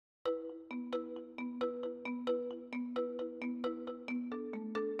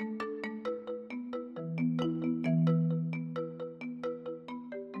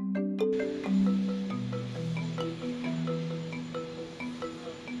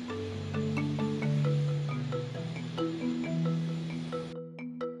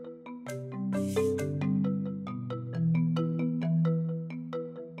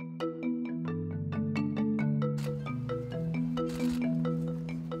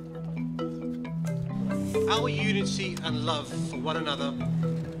Our unity and love for one another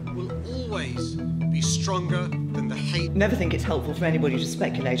will always be stronger than the hate. Never think it's helpful for anybody to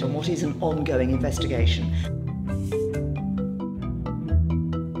speculate on what is an ongoing investigation.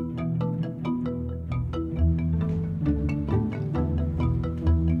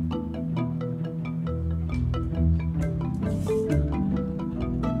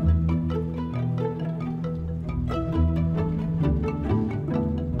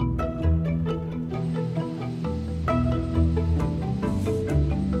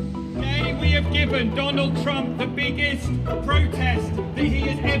 We have given Donald Trump the biggest protest that he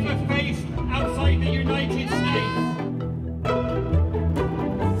has ever faced outside the United States.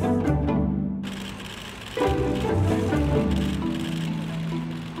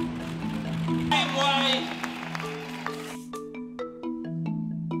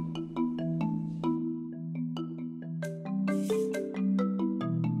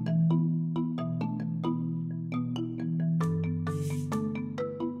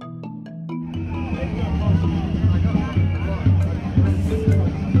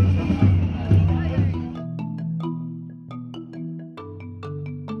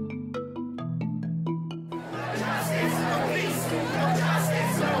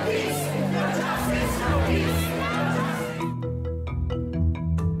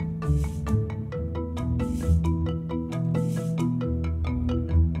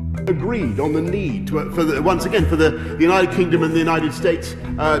 Agreed on the need once again for the United Kingdom and the United States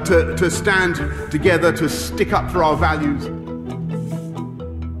to stand together, to stick up for our values.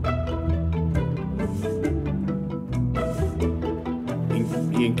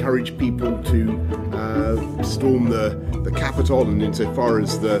 He encouraged people to storm the Capitol, and insofar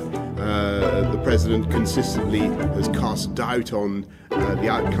as the President consistently has cast doubt on the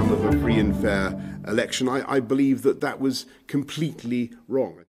outcome of a free and fair election, I believe that was completely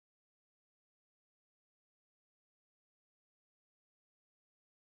wrong.